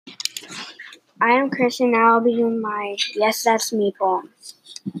I am Christian. Now I'll be doing my Yes, That's Me poem.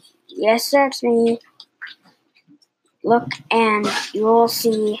 Yes, that's me. Look and you will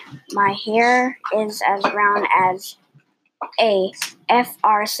see my hair is as brown as a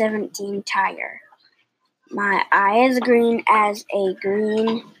FR-17 tire. My eye is green as a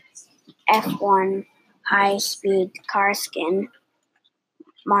green F1 high-speed car skin.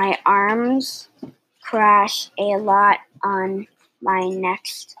 My arms crash a lot on my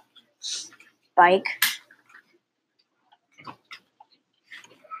next bike.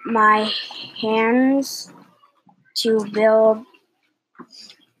 My hands to build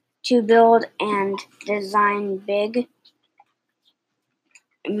and design big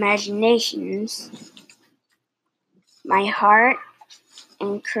imaginations. My heart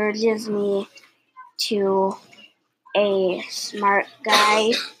encourages me to a smart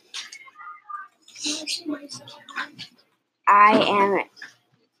guy.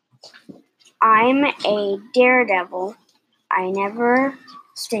 I'm a daredevil. I never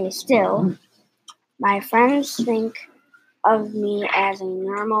stay still. My friends think of me as a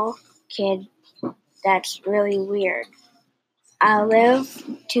normal kid that's really weird. I live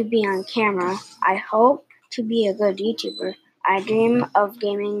to be on camera. I hope to be a good YouTuber. I dream of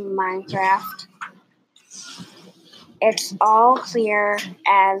gaming Minecraft. It's all clear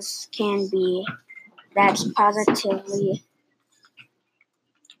as can be. That's positively,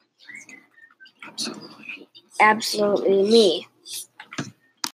 absolutely me.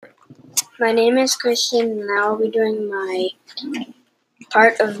 My name is Christian, and I will be doing my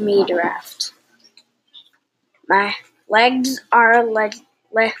part of me draft. My legs are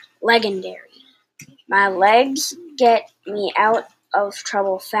legendary. My legs get me out of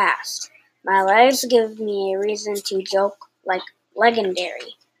trouble fast. My legs give me a reason to joke like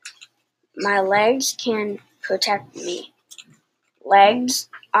legendary. My legs can protect me. Legs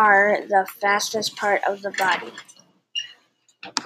are the fastest part of the body.